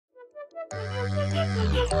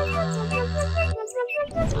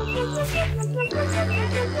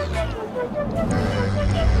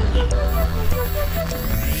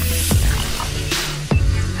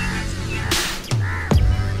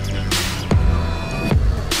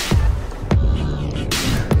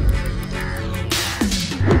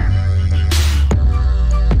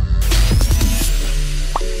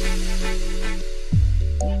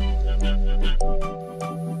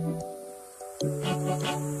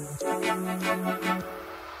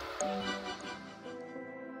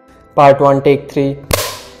Part 1, take 3.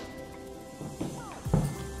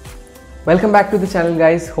 Welcome back to the channel,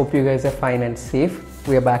 guys. Hope you guys are fine and safe.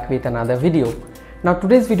 We are back with another video. Now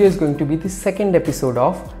today's video is going to be the second episode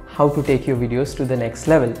of how to take your videos to the next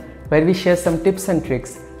level, where we share some tips and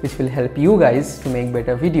tricks which will help you guys to make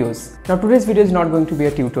better videos. Now today's video is not going to be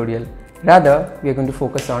a tutorial. Rather, we are going to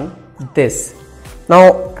focus on this.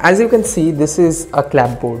 Now as you can see, this is a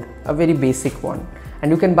clapboard, a very basic one. And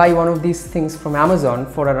you can buy one of these things from Amazon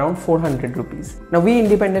for around 400 rupees. Now we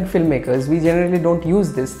independent filmmakers, we generally don't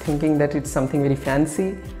use this thinking that it's something very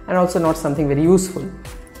fancy and also not something very useful.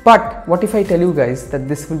 But what if I tell you guys that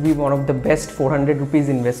this will be one of the best 400 rupees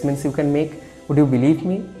investments you can make? Would you believe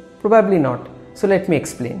me? Probably not. So let me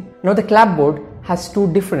explain. Now the clapboard has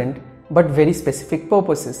two different but very specific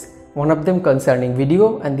purposes. One of them concerning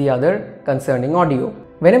video and the other concerning audio.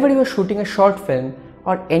 Whenever you are shooting a short film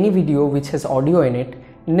or any video which has audio in it,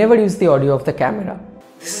 never use the audio of the camera.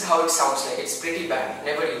 This is how it sounds like. It's pretty bad.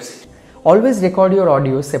 Never use it. Always record your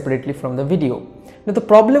audio separately from the video. Now the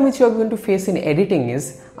problem which you are going to face in editing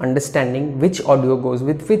is understanding which audio goes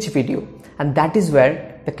with which video, and that is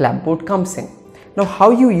where the clapboard comes in. Now how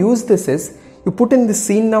you use this is, you put in the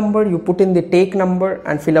scene number, you put in the take number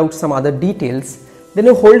and fill out some other details. Then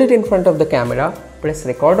you hold it in front of the camera, press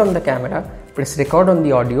record on the camera, press record on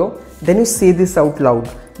the audio, then you say this out loud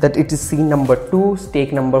that it is scene number 2,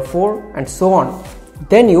 take number 4 and so on.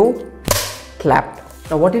 Then you clap.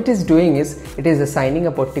 Now what it is doing is, it is assigning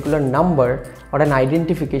a particular number or an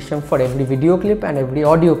identification for every video clip and every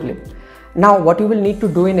audio clip. Now what you will need to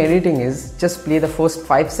do in editing is just play the first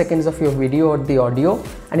 5 seconds of your video or the audio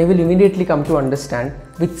and you will immediately come to understand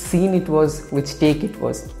which scene it was, which take it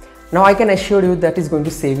was. Now I can assure you that is going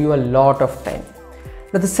to save you a lot of time.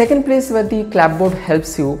 Now the second place where the clapboard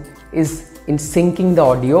helps you is in syncing the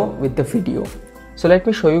audio with the video. So let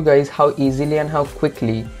me show you guys how easily and how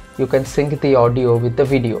quickly you can sync the audio with the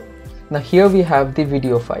video. Now here we have the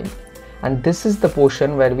video file and this is the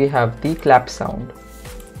portion where we have the clap sound.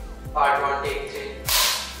 Part 1, take 3.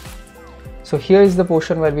 So here is the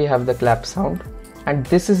portion where we have the clap sound and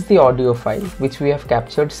this is the audio file which we have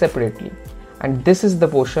captured separately, and this is the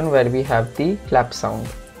portion where we have the clap sound.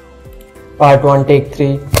 Part 1, take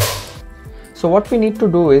 3. So what we need to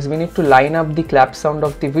do is, we need to line up the clap sound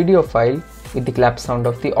of the video file with the clap sound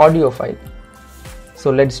of the audio file.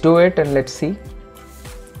 So let's do it and let's see.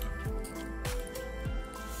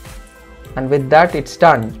 And with that it's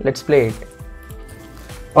done. Let's play it.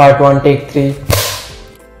 Part 1, take 3.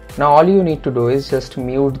 Now all you need to do is just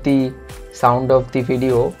mute the sound of the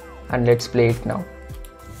video and let's play it now.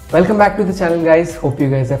 Welcome back to the channel, guys. Hope you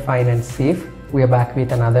guys are fine and safe. We are back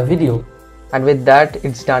with another video. And with that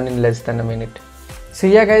it's done in less than a minute. So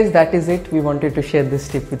yeah guys, that is it. We wanted to share this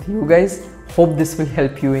tip with you guys. Hope this will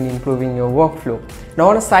help you in improving your workflow. Now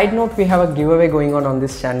on a side note, we have a giveaway going on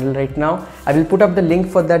this channel right now. I will put up the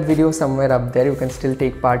link for that video somewhere up there. You can still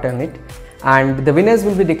take part on it. And the winners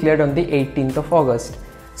will be declared on the 18th of August.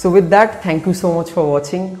 So with that, thank you so much for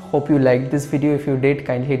watching. Hope you liked this video. If you did,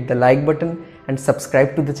 kindly hit the like button and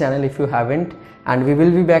subscribe to the channel if you haven't. And we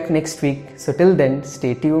will be back next week. So till then,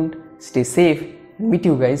 stay tuned, stay safe, and meet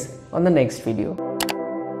you guys on the next video.